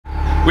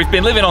We've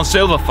been living on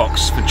Silver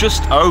Fox for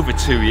just over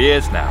 2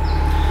 years now.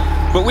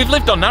 But we've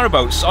lived on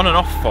narrowboats on and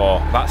off for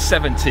about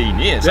 17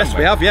 years. Yes,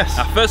 we have, yes.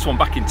 Our first one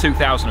back in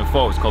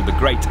 2004 was called The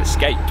Great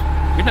Escape.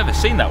 We've never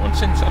seen that one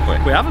since, have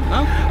we? We haven't,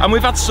 no. And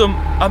we've had some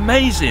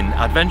amazing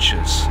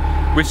adventures.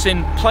 We've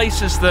seen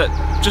places that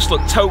just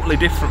look totally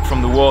different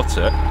from the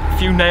water, a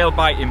few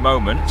nail-biting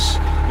moments,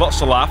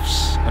 lots of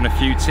laughs and a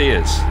few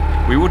tears.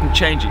 We wouldn't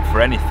change it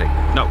for anything.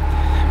 No.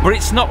 But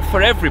it's not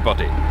for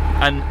everybody.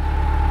 And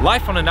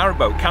life on a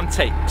narrowboat can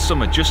take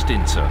some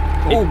adjusting to.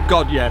 Oh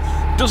God, yes.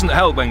 It doesn't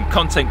help when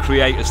content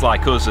creators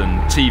like us and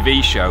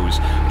TV shows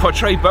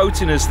portray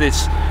boating as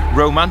this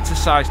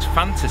romanticised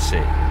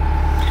fantasy.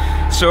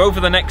 So over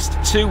the next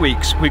 2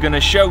 weeks, we're going to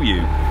show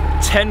you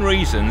 10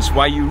 reasons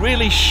why you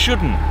really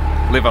shouldn't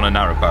live on a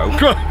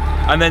narrowboat,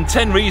 and then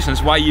 10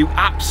 reasons why you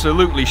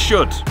absolutely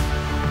should.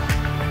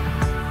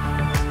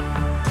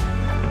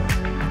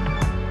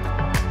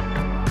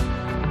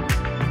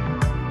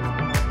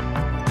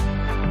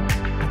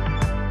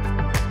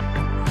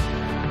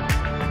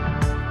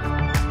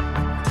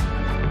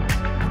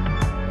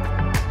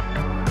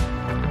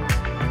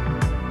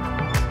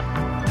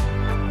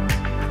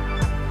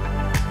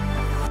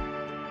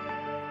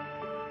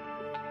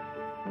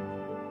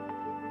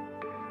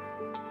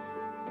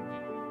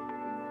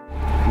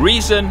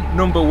 Reason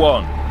number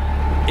one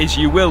is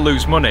you will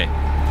lose money.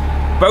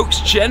 Boats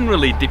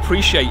generally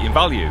depreciate in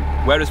value,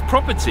 whereas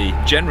property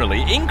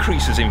generally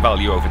increases in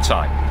value over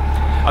time.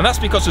 And that's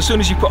because as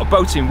soon as you put a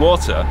boat in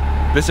water,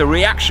 there's a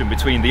reaction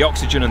between the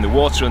oxygen and the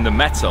water and the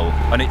metal,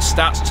 and it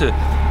starts to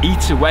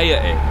eat away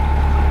at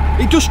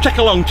it. It does take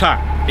a long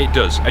time. It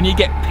does, and you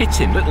get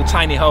pitting, little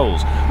tiny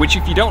holes, which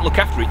if you don't look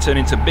after it turn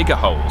into bigger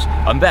holes,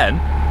 and then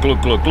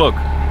glug glug glug,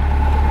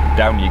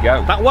 down you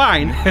go. That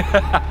wine.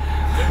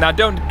 Now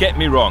don't get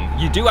me wrong,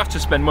 you do have to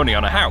spend money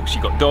on a house.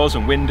 You've got doors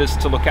and windows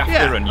to look after,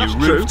 yeah, and your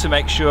roof true. To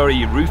make sure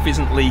your roof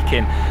isn't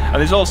leaking, and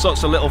there's all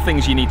sorts of little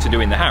things you need to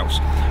do in the house.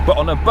 But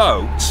on a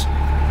boat,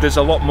 there's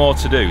a lot more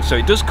to do, so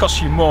it does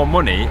cost you more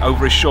money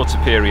over a shorter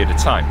period of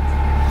time.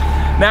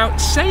 Now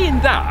saying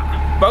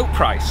that, boat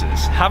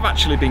prices have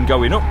actually been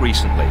going up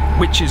recently,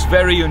 which is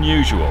very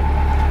unusual,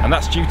 and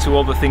that's due to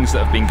all the things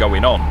that have been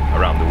going on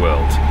around the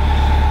world.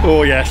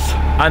 Oh yes.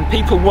 And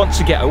people want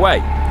to get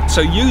away. So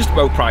used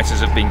boat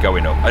prices have been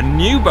going up, and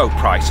new boat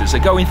prices are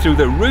going through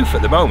the roof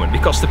at the moment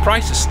because the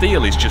price of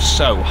steel is just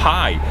so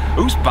high.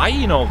 Who's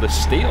buying all the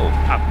steel?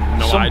 I have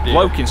no some idea.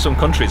 Bloke in some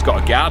country's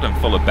got a garden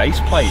full of base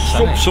plates.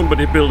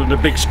 Somebody building a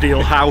big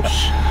steel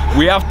house.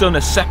 We have done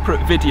a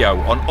separate video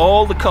on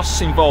all the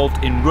costs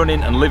involved in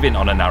running and living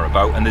on a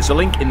narrowboat, and there's a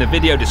link in the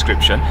video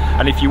description.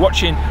 And if you're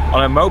watching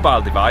on a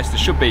mobile device, there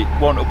should be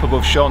one up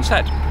above Sean's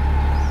head.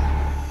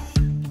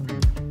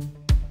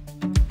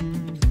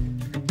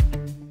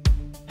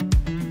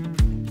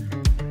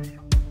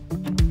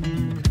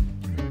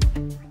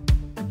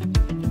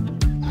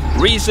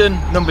 Reason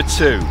number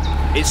two,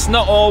 it's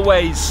not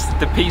always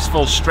the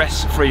peaceful,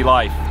 stress-free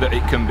life that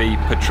it can be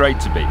portrayed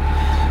to be.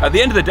 At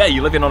the end of the day,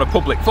 you're living on a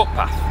public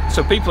footpath,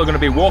 so people are going to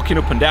be walking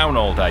up and down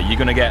all day. You're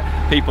going to get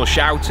people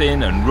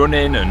shouting and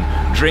running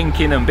and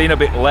drinking and being a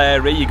bit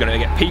leery. You're going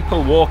to get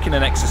people walking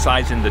and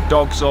exercising, the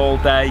dogs all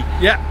day.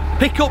 Yeah,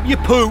 pick up your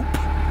poop.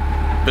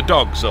 The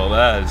dogs or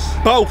theirs?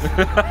 Both.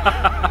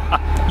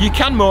 You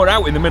can moor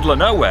out in the middle of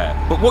nowhere,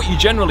 but what you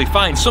generally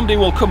find, somebody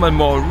will come and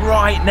moor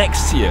right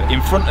next to you,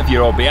 in front of you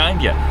or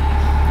behind you.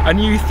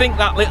 And you think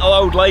that little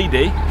old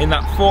lady in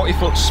that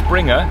 40-foot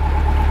Springer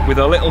with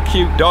a little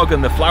cute dog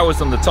and the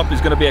flowers on the top is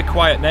going to be a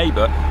quiet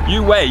neighbour.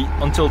 You wait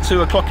until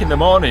 2 o'clock in the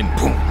morning.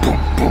 Boom, boom,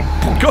 boom,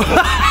 boom.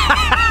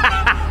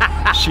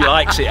 She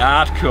likes it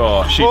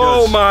hardcore. She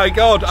does. Oh my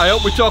God, I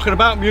hope we're talking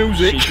about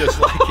music. She does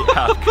like it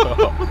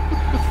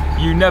hardcore.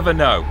 You never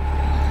know.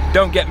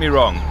 Don't get me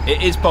wrong,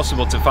 it is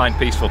possible to find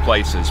peaceful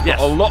places, but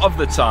a lot of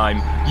the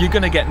time you're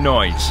going to get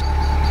noise.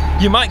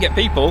 You might get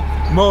people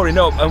mooring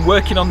up and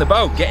working on the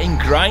boat, getting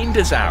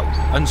grinders out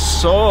and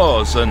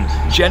saws and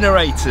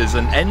generators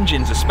and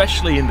engines,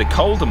 especially in the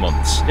colder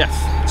months. Yes.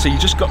 So you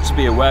just got to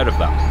be aware of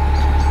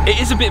that.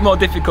 It is a bit more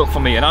difficult for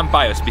me, and I'm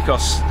biased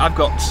because I've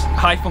got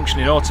high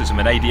functioning autism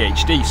and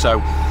ADHD, so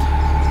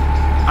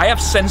I have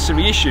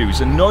sensory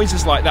issues, and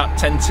noises like that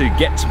tend to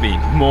get to me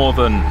more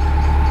than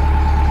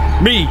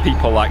me,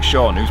 people like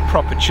Sean, who's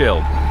proper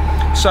chill.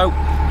 So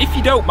if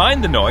you don't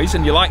mind the noise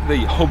and you like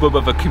the hubbub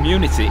of a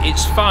community,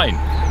 it's fine,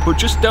 but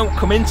just don't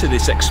come into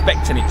this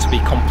expecting it to be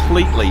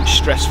completely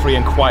stress-free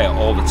and quiet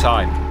all the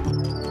time.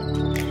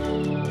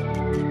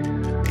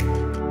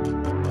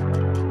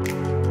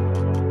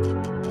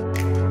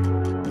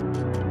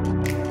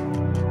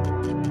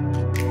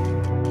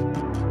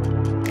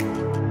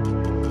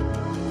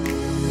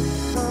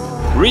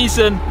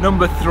 Reason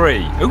number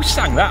three. Who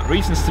sang that?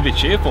 Reasons to be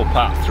Cheerful,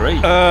 part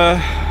 3.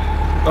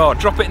 Oh,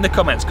 drop it in the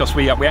comments because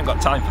we ain't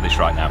got time for this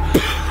right now.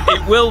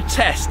 It will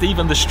test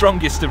even the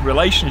strongest of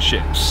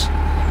relationships.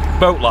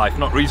 Boat life,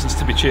 not reasons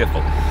to be cheerful.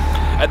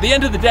 At the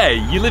end of the day,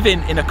 you live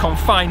in a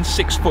confined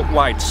 6 foot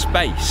wide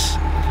space.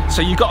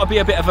 So you've got to be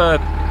a bit of a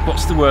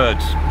what's the word?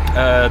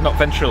 Not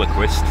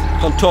ventriloquist.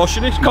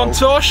 Contortionist? No.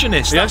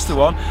 Contortionist, that's the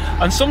one.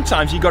 And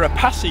sometimes you've got to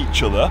pass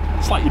each other.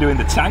 It's like you're doing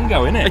the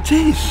tango, isn't it? It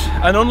is.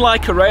 And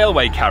unlike a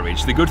railway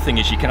carriage, the good thing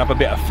is you can have a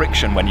bit of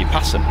friction when you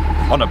pass them.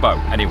 On a boat,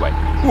 anyway.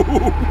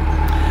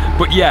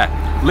 But yeah,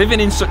 living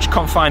in such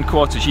confined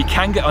quarters, you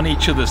can get on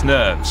each other's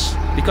nerves.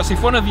 Because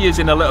if one of you is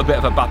in a little bit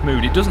of a bad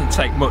mood, it doesn't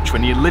take much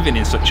when you're living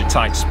in such a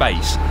tight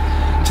space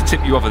to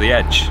tip you over the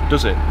edge,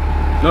 does it?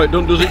 No, it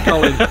don't, does it,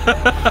 Colin?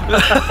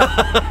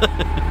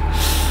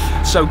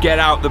 So get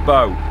out the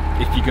boat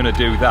if you're going to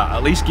do that.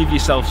 At least give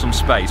yourself some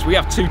space. We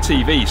have 2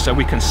 TVs, so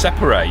we can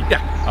separate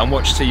and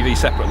watch TV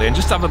separately and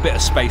just have a bit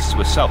of space to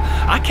ourselves.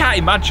 I can't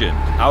imagine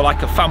how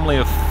like a family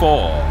of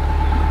 4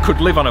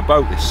 could live on a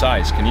boat this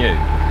size, can you?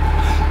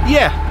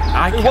 Yeah.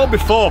 It won't be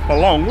 4 for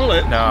long, will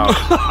it? No.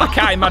 I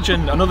can't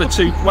imagine another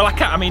 2. Well, I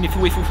can't. I mean, if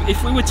we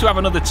were to have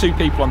another 2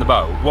 people on the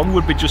boat, one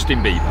would be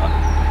Justin Bieber,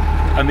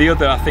 and the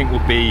other I think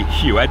would be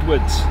Hugh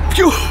Edwards.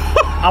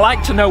 I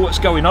like to know what's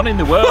going on in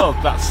the world.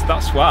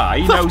 That's why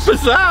he knows.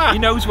 Bizarre. He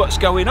knows what's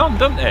going on,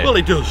 doesn't he? Well,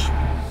 he does.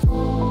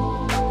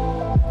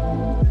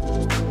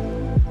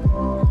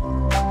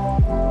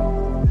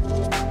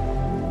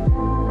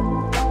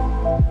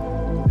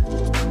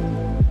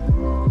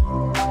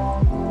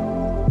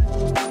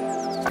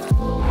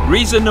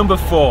 Reason number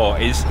 4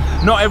 is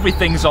not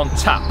everything's on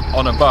tap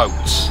on a boat,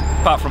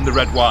 apart from the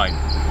red wine.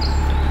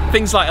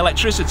 Things like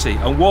electricity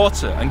and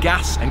water and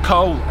gas and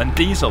coal and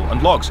diesel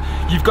and logs.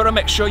 You've got to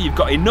make sure you've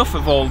got enough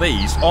of all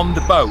these on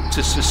the boat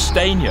to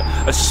sustain you,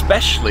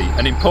 especially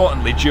and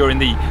importantly during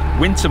the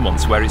winter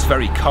months where it's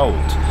very cold.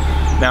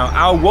 Now,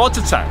 our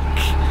water tank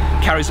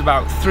carries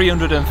about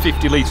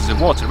 350 litres of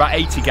water, about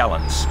 80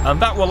 gallons,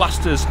 and that will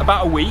last us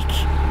about a week,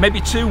 maybe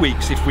 2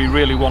 weeks if we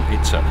really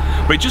wanted to.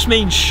 But it just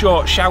means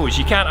short showers.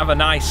 You can't have a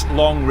nice,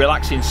 long,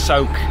 relaxing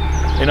soak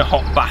in a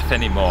hot bath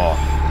anymore.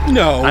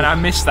 No. And I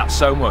miss that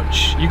so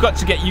much. You've got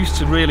to get used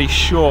to really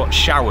short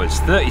showers,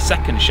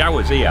 30-second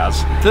showers he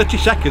has. 30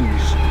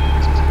 seconds?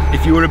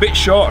 If you were a bit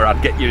shorter,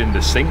 I'd get you in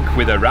the sink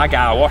with a rag.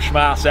 I wash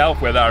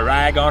myself with a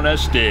rag on a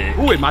stick.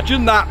 Oh,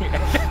 imagine that.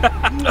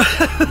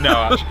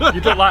 No,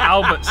 you'd look like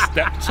Albert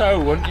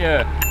Steptoe, wouldn't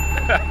you?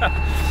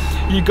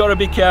 You've got to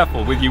be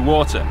careful with your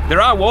water.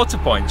 There are water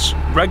points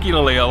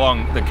regularly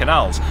along the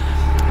canals.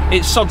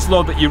 It's sod's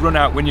law that you run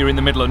out when you're in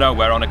the middle of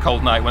nowhere on a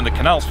cold night when the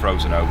canal's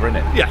frozen over,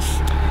 isn't it? Yes.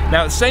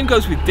 Now, the same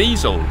goes with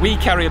diesel. We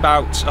carry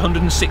about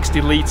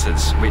 160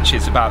 litres, which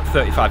is about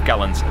 35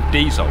 gallons of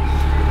diesel.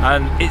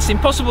 And it's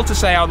impossible to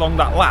say how long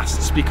that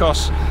lasts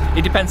because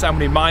it depends how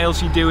many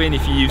miles you're doing,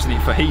 if you're using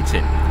it for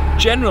heating.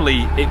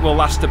 Generally, it will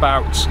last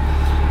about,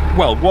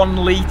 well, 1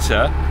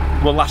 litre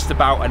will last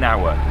about an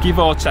hour, give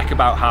or take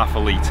about half a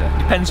litre.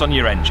 Depends on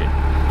your engine.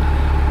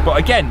 But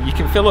again, you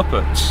can fill up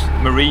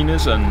at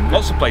marinas and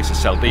lots of places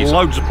sell diesel.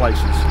 Loads of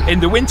places.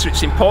 In the winter,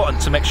 it's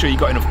important to make sure you've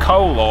got enough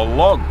coal or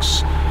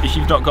logs if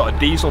you've not got a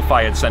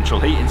diesel-fired central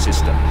heating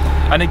system.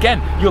 And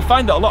again, you'll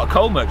find that a lot of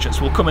coal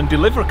merchants will come and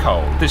deliver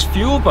coal. There's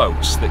fuel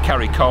boats that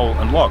carry coal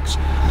and logs.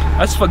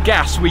 As for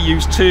gas, we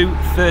use 2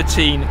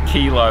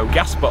 13-kilo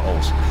gas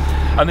bottles.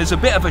 And there's a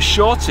bit of a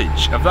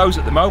shortage of those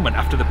at the moment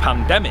after the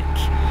pandemic.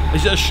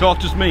 Is it as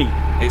short as me?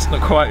 It's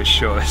not quite as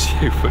short as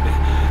you, but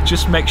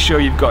just make sure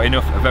you've got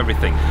enough of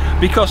everything.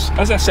 Because,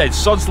 as I said,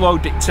 sod's law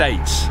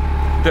dictates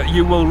that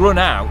you will run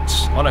out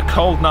on a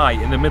cold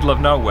night in the middle of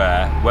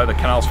nowhere where the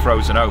canal's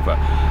frozen over.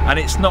 And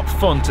it's not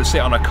fun to sit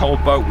on a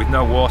cold boat with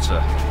no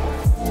water.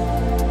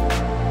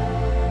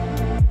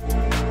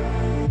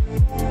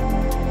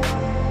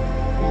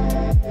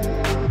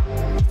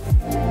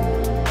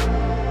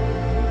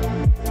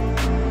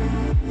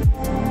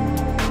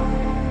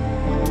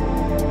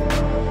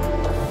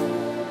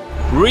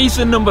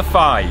 Reason number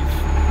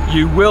 5,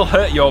 you will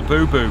hurt your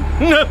boo-boo.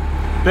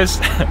 There's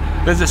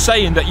a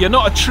saying that you're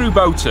not a true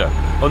boater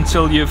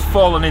until you've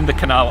fallen in the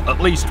canal at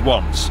least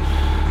once.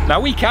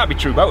 Now, we can't be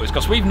true boaters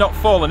because we've not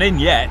fallen in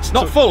yet.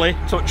 Not fully.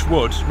 Touch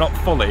wood, not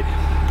fully.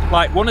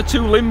 Like 1 or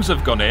 2 limbs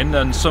have gone in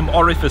and some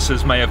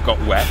orifices may have got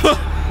wet,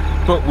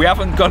 but we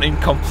haven't gone in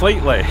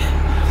completely.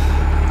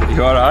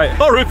 You alright?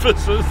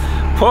 Orifices.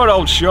 Poor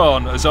old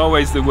Sean is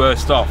always the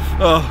worst off.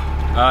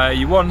 Oh.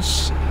 He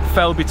once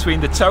fell between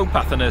the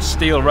towpath and a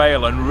steel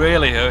rail and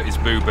really hurt his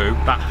boo-boo.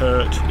 That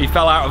hurt. He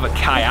fell out of a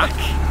kayak.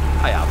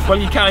 I have. Well,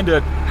 you kind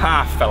of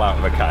half fell out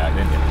of a kayak,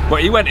 didn't you?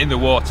 But he went in the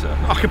water.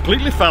 I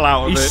completely fell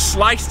out of it. He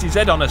sliced his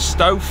head on a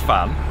stove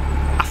fan.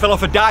 I fell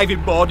off a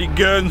diving board in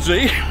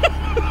Guernsey.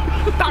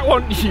 That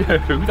wasn't you.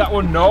 That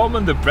was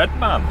Norman, the bread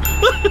man.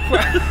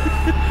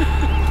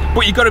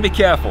 But you've got to be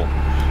careful.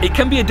 It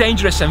can be a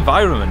dangerous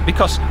environment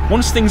because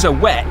once things are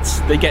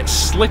wet, they get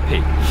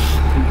slippy.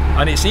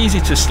 And it's easy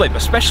to slip,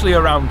 especially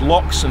around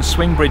locks and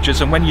swing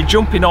bridges and when you're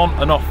jumping on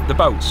and off the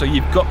boat, so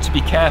you've got to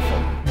be careful.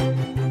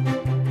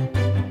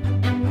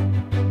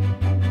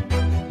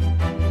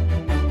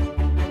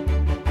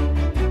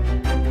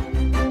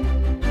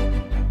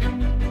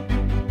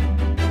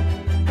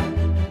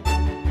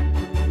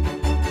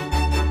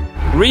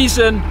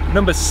 Reason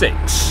number 6,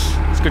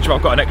 it's good job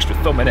I've got an extra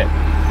thumb in it.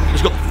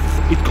 He's got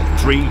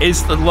 3.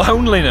 Is the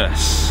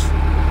loneliness.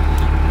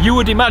 You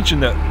would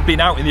imagine that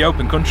being out in the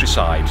open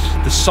countryside,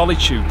 the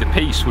solitude, the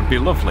peace would be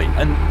lovely.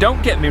 And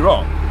don't get me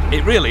wrong,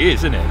 it really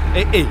is, isn't it?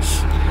 It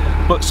is.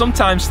 But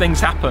sometimes things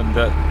happen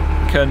that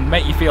can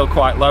make you feel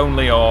quite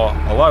lonely or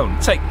alone.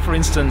 Take, for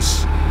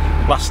instance,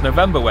 last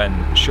November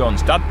when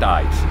Sean's dad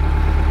died.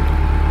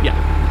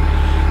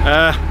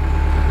 Yeah.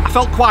 I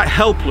felt quite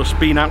helpless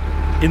being out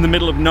in the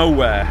middle of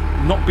nowhere,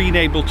 not being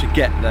able to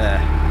get there.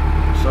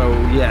 So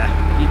yeah,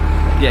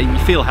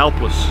 you feel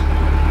helpless.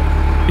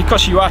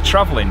 Because you are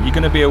travelling, you're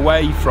going to be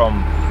away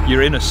from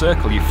your inner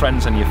circle, your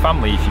friends and your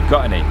family if you've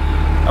got any.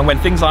 And when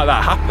things like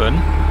that happen,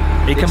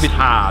 it can be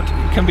hard.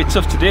 It can be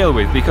tough to deal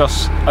with,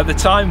 because at the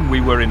time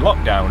we were in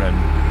lockdown,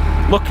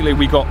 and luckily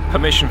we got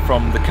permission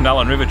from the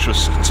Canal and River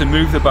Trust to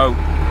move the boat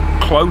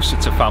closer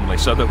to family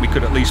so that we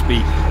could at least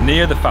be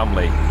near the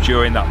family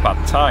during that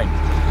bad time.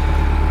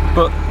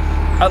 But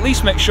at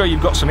least make sure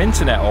you've got some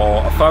internet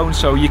or a phone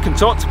so you can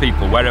talk to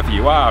people wherever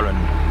you are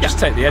and just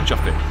take the edge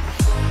off it.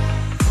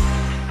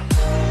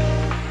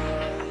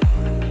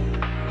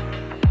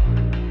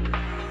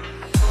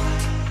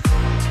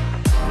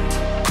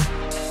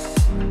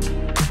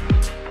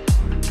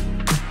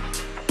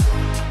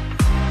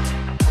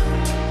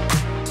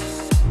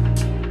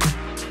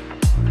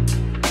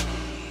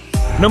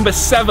 Number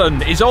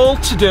 7 is all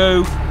to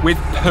do with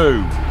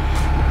poo.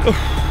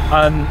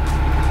 And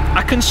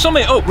I can sum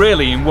it up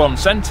really in one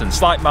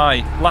sentence, like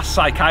my last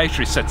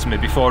psychiatrist said to me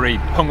before he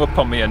hung up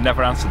on me and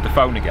never answered the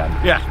phone again.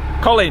 Yeah.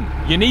 Colin,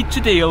 you need to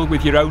deal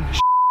with your own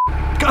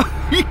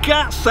You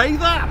can't say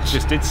that. I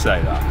just did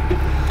say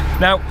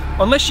that. Now,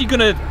 unless you're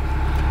gonna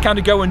kind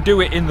of go and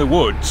do it in the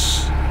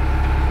woods,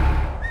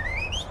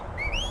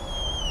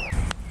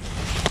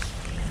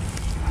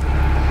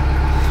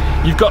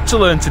 you've got to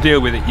learn to deal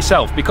with it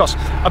yourself, because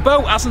a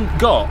boat hasn't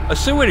got a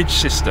sewerage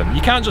system. You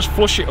can't just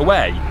flush it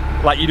away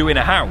like you do in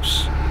a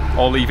house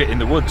or leave it in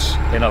the woods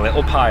in a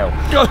little pile.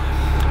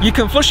 You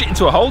can flush it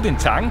into a holding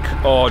tank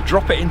or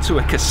drop it into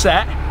a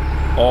cassette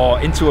or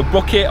into a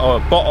bucket or a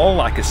bottle,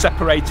 like a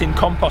separating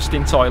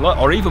composting toilet,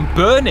 or even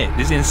burn it.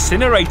 There's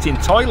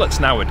incinerating toilets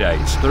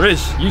nowadays. There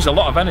is. Use a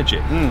lot of energy.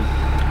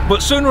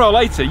 But sooner or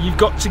later you've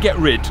got to get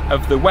rid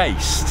of the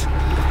waste.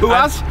 Who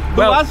has?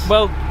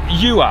 Well,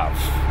 you have.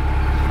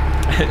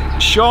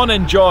 Sean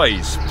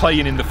enjoys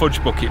playing in the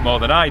fudge bucket more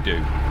than I do.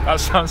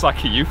 That sounds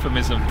like a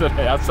euphemism, doesn't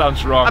it? That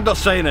sounds wrong. I'm not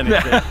saying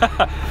anything.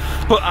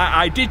 But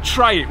I did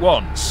try it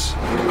once.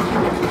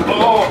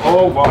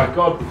 Oh my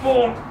God.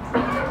 Oh.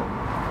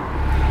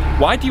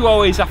 Why do you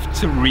always have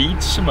to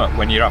read something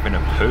when you're having a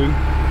poo?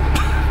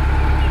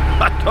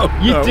 I don't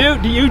know.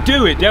 You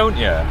do it, don't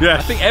you?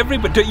 Yes. I think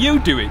everybody, you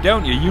do it,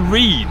 don't you? You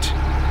read.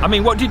 I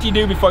mean, what did you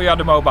do before you had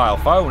a mobile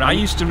phone? I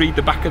used to read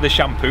the back of the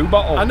shampoo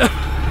bottle. I know.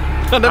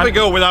 I never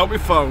go without my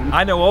phone.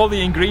 I know all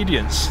the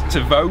ingredients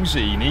to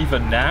Vosine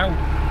even now.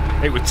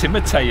 It was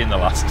Timotei in the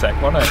last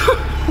tech, wasn't it?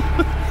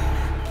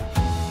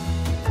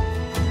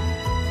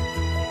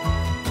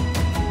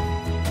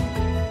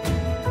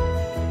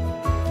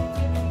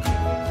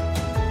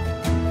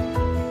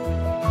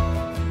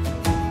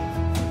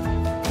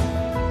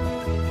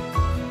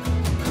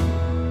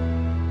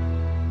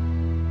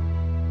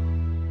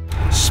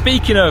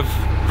 Speaking of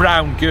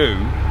brown goo,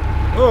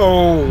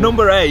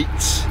 number 8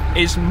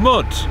 is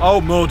mud.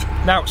 Oh, mud.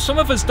 Now, some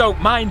of us don't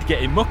mind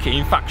getting mucky.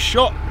 In fact,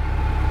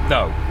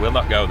 no, we'll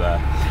not go there.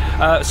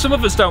 Some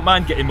of us don't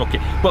mind getting mucky,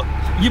 but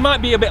you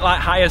might be a bit like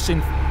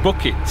Hyacinth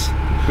Bouquet,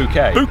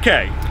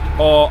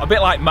 or a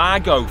bit like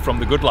Margot from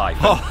The Good Life,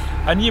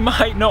 and you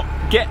might not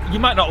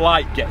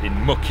like getting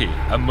mucky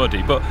and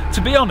muddy. But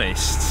to be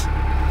honest,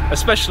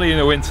 especially in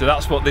the winter,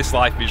 that's what this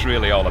life is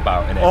really all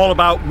about, isn't it? All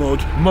about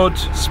mud. Mud,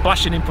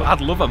 splashing in.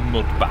 I'd love a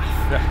mud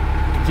bath.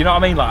 Do you know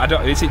what I mean? Like,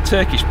 is it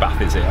Turkish bath,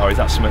 is it? Or is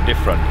that something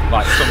different?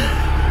 Like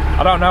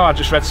I don't know, I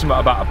just read something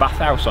about a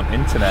bathhouse on the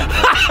internet.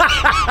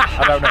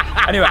 I don't know.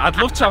 Anyway, I'd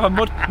love to have a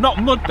not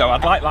mud though,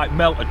 I'd like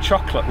melted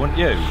chocolate, wouldn't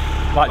you?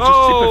 Like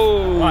just tip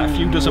of, like a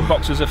few dozen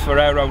boxes of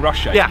Ferrero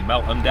Rocher and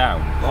melt them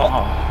down.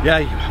 Yeah,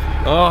 you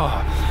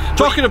have.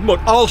 Talking of mud,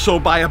 also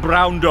buy a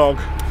brown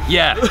dog.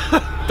 Yeah,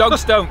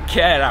 dogs don't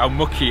care how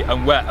mucky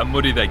and wet and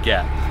muddy they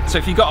get. So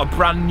if you've got a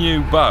brand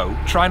new boat,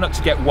 try not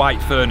to get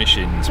white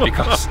furnishings,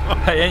 because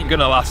they ain't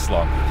gonna last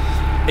long.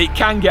 It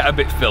can get a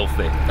bit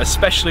filthy,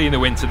 especially in the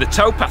winter. The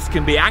towpaths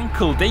can be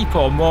ankle deep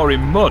or more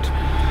in mud.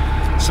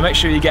 So make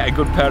sure you get a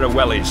good pair of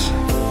wellies.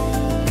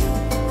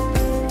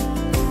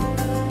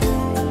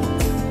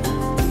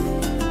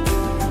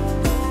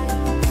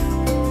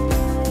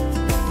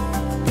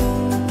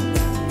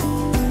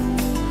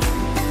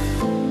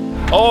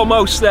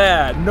 Almost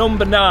there.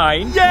 Number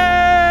 9.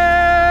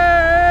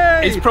 Yay!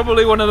 It's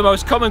probably one of the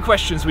most common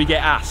questions we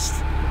get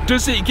asked.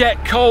 Does it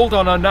get cold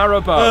on a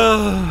narrowboat?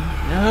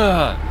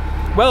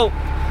 Well,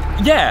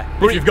 yeah.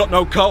 But if you've got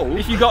no coal.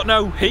 If you've got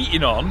no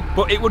heating on,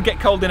 but it would get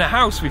cold in a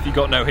house if you've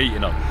got no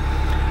heating on.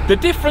 The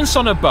difference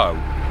on a boat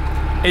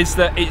is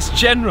that it's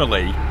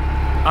generally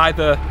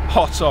either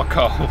hot or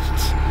cold.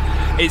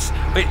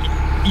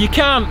 You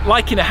can't,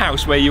 like in a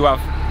house where you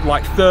have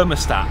like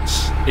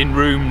thermostats in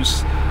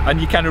rooms and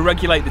you kind of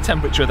regulate the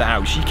temperature of the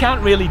house. You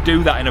can't really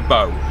do that in a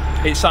boat.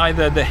 It's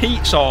either the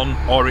heat's on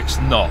or it's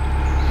not.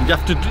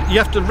 You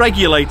have to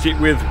regulate it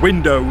with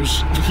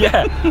windows.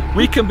 Yeah,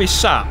 we can be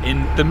sat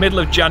in the middle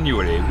of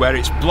January where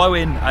it's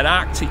blowing an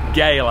Arctic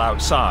gale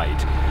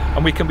outside,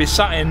 and we can be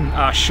sat in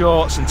our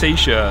shorts and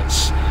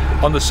t-shirts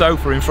on the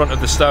sofa in front of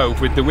the stove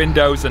with the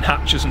windows and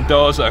hatches and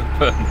doors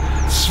open,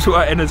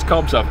 sweating as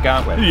cobs off,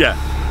 can't we? Yeah.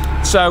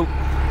 So,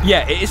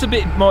 yeah, it is a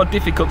bit more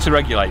difficult to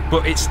regulate,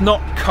 but it's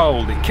not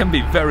cold. It can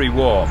be very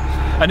warm.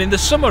 And in the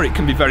summer it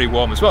can be very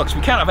warm as well, because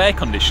we can't have air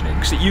conditioning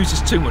because it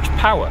uses too much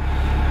power.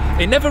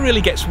 It never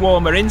really gets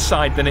warmer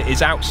inside than it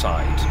is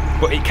outside,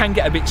 but it can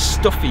get a bit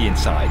stuffy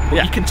inside. But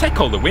yeah, you can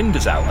take all the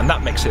windows out and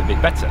that makes it a bit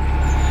better.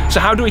 So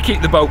how do we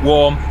keep the boat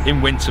warm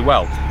in winter?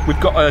 Well, we've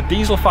got a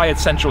diesel-fired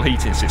central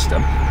heating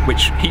system,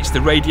 which heats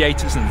the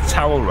radiators and the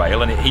towel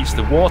rail, and it heats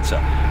the water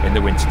in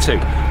the winter too.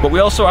 But we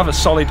also have a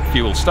solid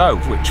fuel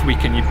stove, which we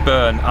can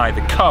burn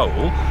either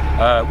coal,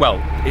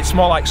 well, it's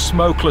more like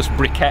smokeless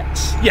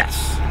briquettes.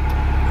 Yes.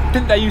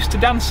 Didn't they used to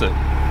dance at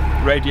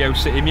Radio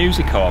City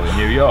Music Hall in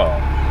New York?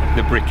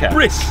 The briquettes.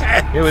 Briquettes?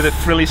 Yeah, with the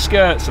frilly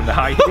skirts and the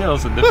high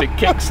heels and the big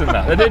kicks and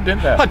that. They did,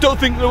 didn't they? I don't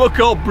think they were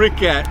called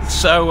briquettes.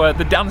 So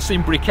the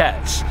dancing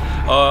briquettes,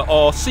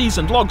 or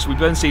seasoned logs, we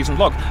burn seasoned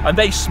logs, and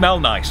they smell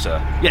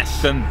nicer.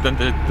 Yes. Than the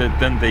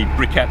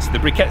briquettes. The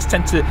briquettes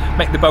tend to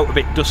make the boat a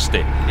bit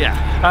dusty.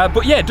 Yeah.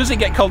 But yeah, does it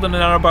get cold in a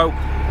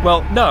narrowboat?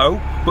 Well, no,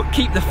 but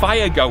keep the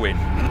fire going.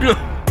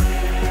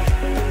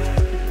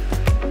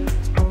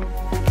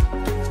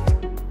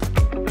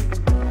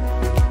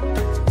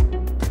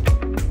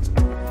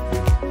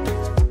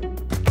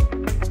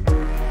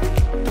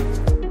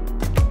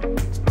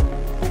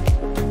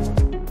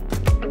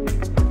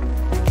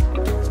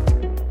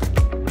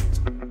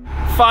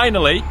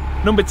 Finally,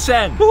 number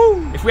 10,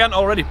 if we hadn't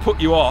already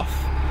put you off,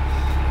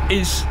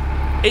 is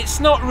it's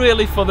not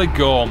really for the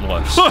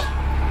gormless.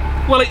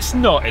 Well, it's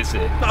not, is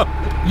it? No.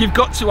 You've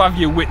got to have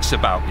your wits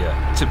about you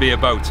to be a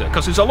boater,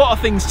 because there's a lot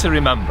of things to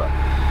remember.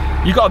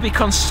 You've got to be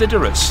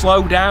considerate,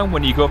 slow down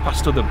when you go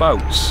past other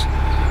boats.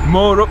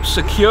 Moor up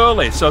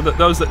securely so that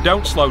those that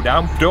don't slow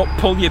down don't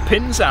pull your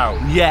pins out.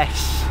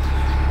 Yes.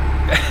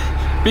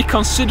 Be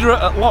considerate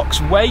at locks,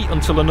 wait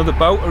until another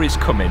boater is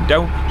coming,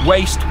 don't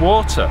waste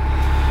water.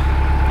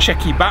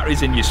 Check your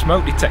batteries in your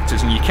smoke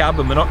detectors and your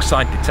carbon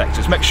monoxide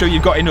detectors. Make sure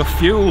you've got enough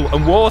fuel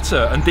and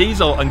water and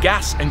diesel and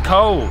gas and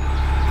coal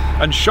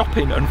and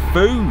shopping and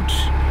food.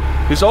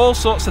 There's all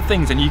sorts of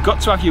things, and you've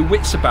got to have your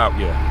wits about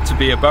you to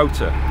be a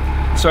boater.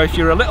 So if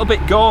you're a little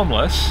bit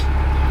gormless,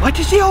 why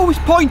does he always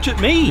point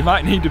at me? You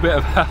might need a bit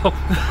of help.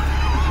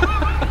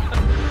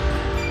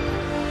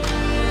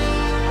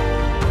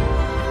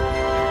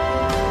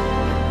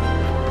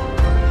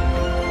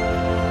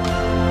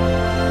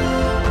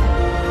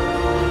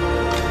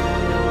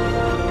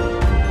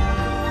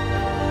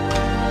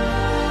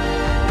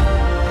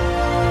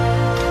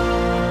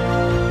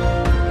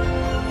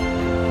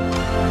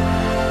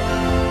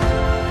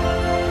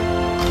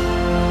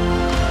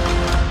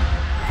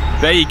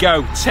 There you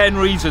go, 10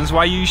 reasons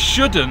why you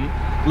shouldn't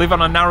live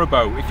on a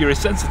narrowboat if you're a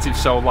sensitive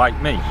soul like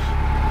me.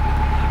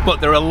 But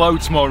there are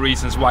loads more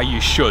reasons why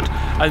you should.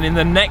 And in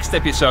the next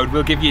episode,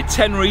 we'll give you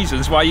 10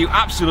 reasons why you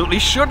absolutely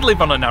should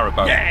live on a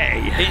narrowboat.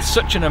 Yay! It's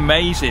such an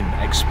amazing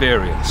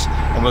experience,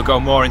 and we'll go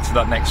more into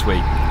that next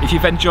week. If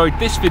you've enjoyed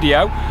this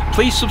video,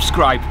 please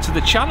subscribe to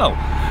the channel.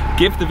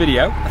 Give the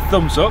video a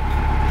thumbs up.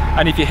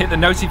 And if you hit the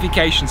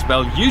notifications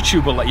bell,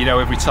 YouTube will let you know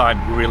every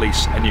time we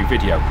release a new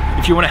video.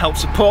 If you want to help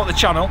support the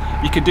channel,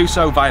 you can do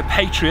so via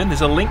Patreon,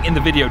 there's a link in the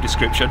video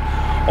description,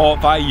 or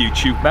via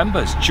YouTube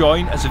members.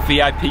 Join as a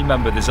VIP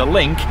member, there's a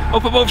link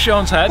up above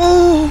Sean's head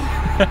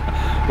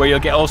where you'll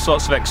get all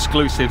sorts of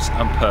exclusives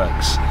and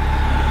perks.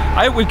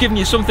 I hope we've given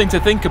you something to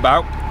think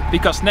about,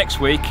 because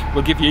next week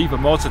we'll give you even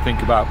more to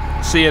think about.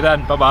 See you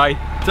then, bye-bye.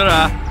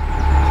 Ta-da!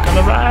 It's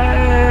gonna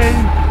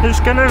rain!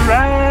 It's gonna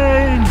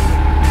rain!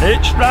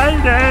 It's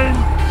raining!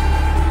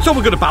 So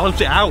we're going to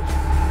balance it out.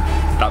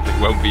 That bit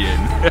won't be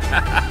in.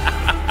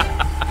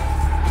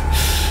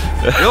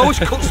 It always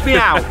cuts me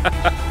out.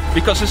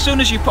 Because as soon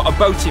as you put a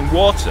boat in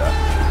water,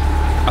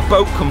 a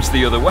boat comes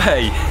the other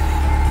way.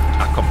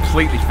 I've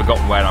completely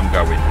forgotten where I'm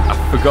going.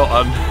 I've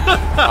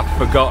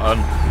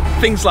forgotten.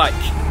 Things like...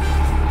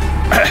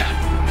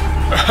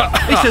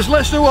 He says,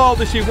 let's do all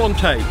this in one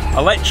take.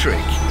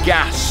 Electric,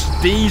 gas,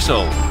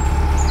 diesel.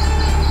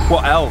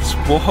 What else?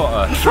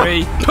 Water.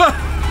 3.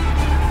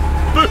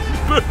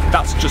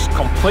 That's just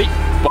complete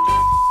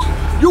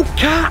You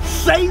can't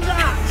say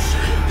that!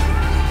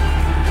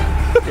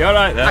 You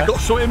alright there? I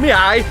got something in my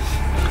eye.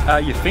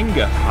 Your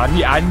finger.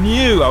 I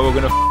knew I were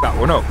going to f that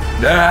one up.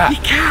 You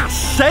can't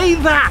say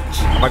that!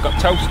 Have I got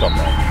toast on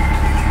there?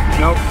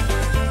 No.